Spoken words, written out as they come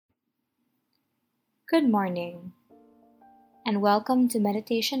Good morning, and welcome to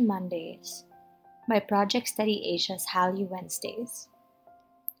Meditation Mondays by Project Study Asia's Hallyu Wednesdays.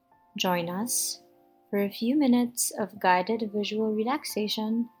 Join us for a few minutes of guided visual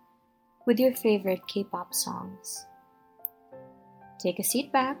relaxation with your favorite K-pop songs. Take a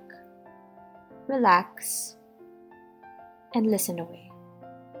seat back, relax, and listen away.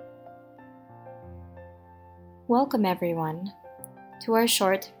 Welcome everyone to our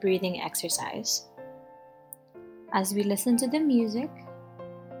short breathing exercise. As we listen to the music,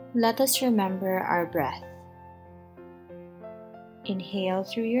 let us remember our breath. Inhale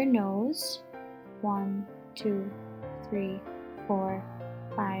through your nose. 1, 2, 3, 4,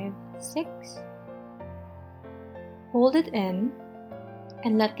 5, 6. Hold it in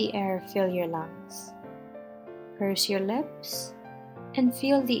and let the air fill your lungs. Purse your lips and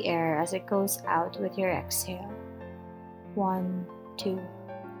feel the air as it goes out with your exhale. 1, 2,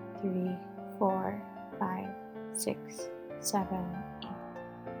 3, 4, 5, 6, 7, 8.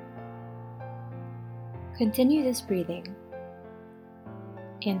 Continue this breathing.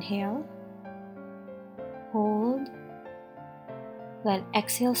 Inhale, hold, then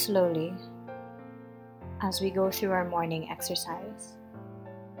exhale slowly as we go through our morning exercise.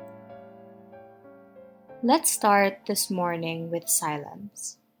 Let's start this morning with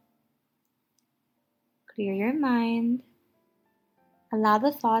silence. Clear your mind. Allow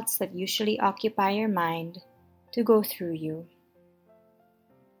the thoughts that usually occupy your mind to go through you.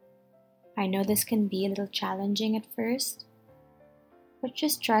 I know this can be a little challenging at first, but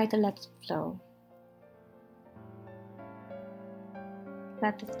just try to let it flow.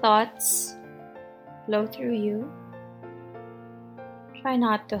 Let the thoughts flow through you. Try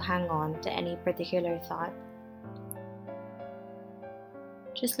not to hang on to any particular thought.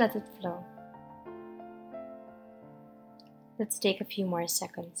 Just let it flow. Let's take a few more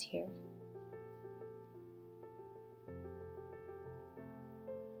seconds here.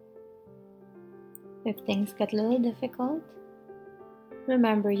 If things get a little difficult,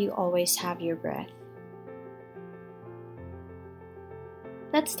 remember you always have your breath.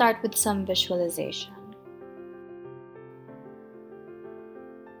 Let's start with some visualization.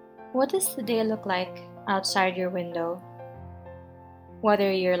 What does the day look like outside your window?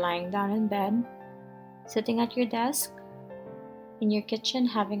 Whether you're lying down in bed, sitting at your desk, in your kitchen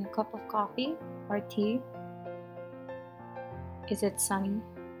having a cup of coffee or tea. Is it sunny?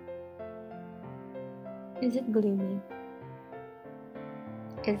 Is it gloomy?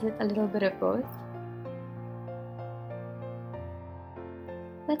 Is it a little bit of both?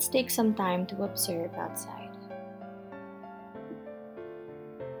 Let's take some time to observe outside.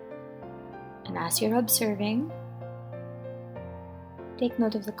 And as you're observing, take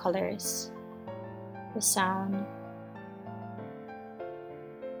note of the colors, the sound,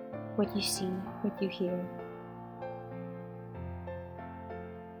 what you see, what you hear.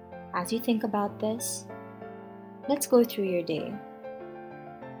 As you think about this, let's go through your day.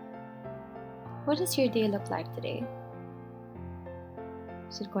 What does your day look like today?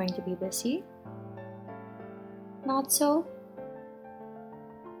 Is it going to be busy? Not so?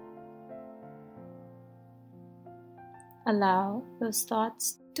 Allow those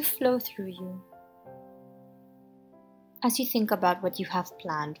thoughts to flow through you as you think about what you have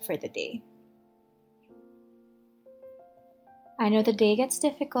planned for the day. I know the day gets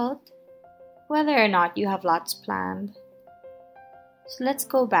difficult, whether or not you have lots planned. So let's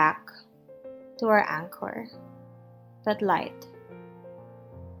go back to our anchor, that light.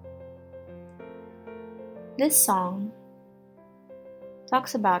 This song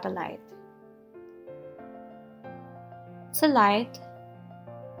talks about a light. It's a light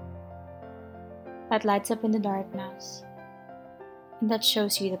that lights up in the darkness and that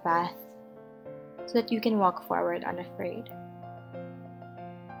shows you the path so that you can walk forward unafraid.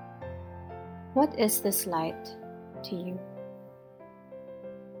 What is this light to you?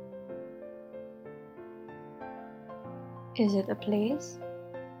 Is it a place?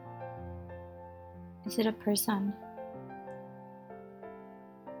 Is it a person?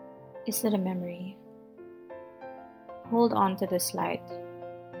 Is it a memory? Hold on to this light.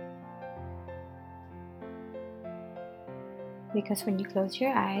 Because when you close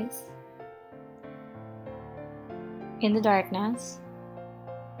your eyes, in the darkness,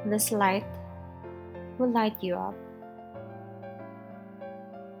 this light will light you up.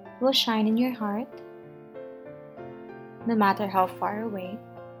 It will shine in your heart, no matter how far away,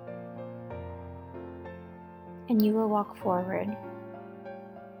 and you will walk forward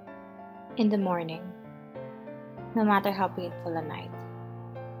in the morning, no matter how painful the night.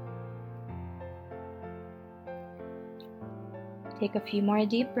 Take a few more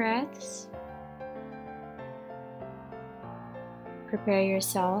deep breaths Prepare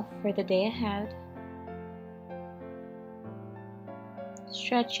yourself for the day ahead.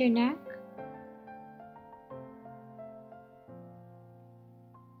 Stretch your neck.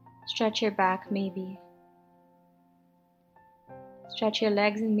 Stretch your back maybe. Stretch your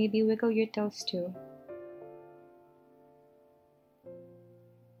legs and maybe wiggle your toes too.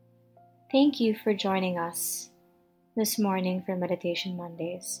 Thank you for joining us this morning for Meditation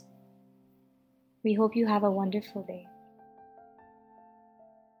Mondays. We hope you have a wonderful day.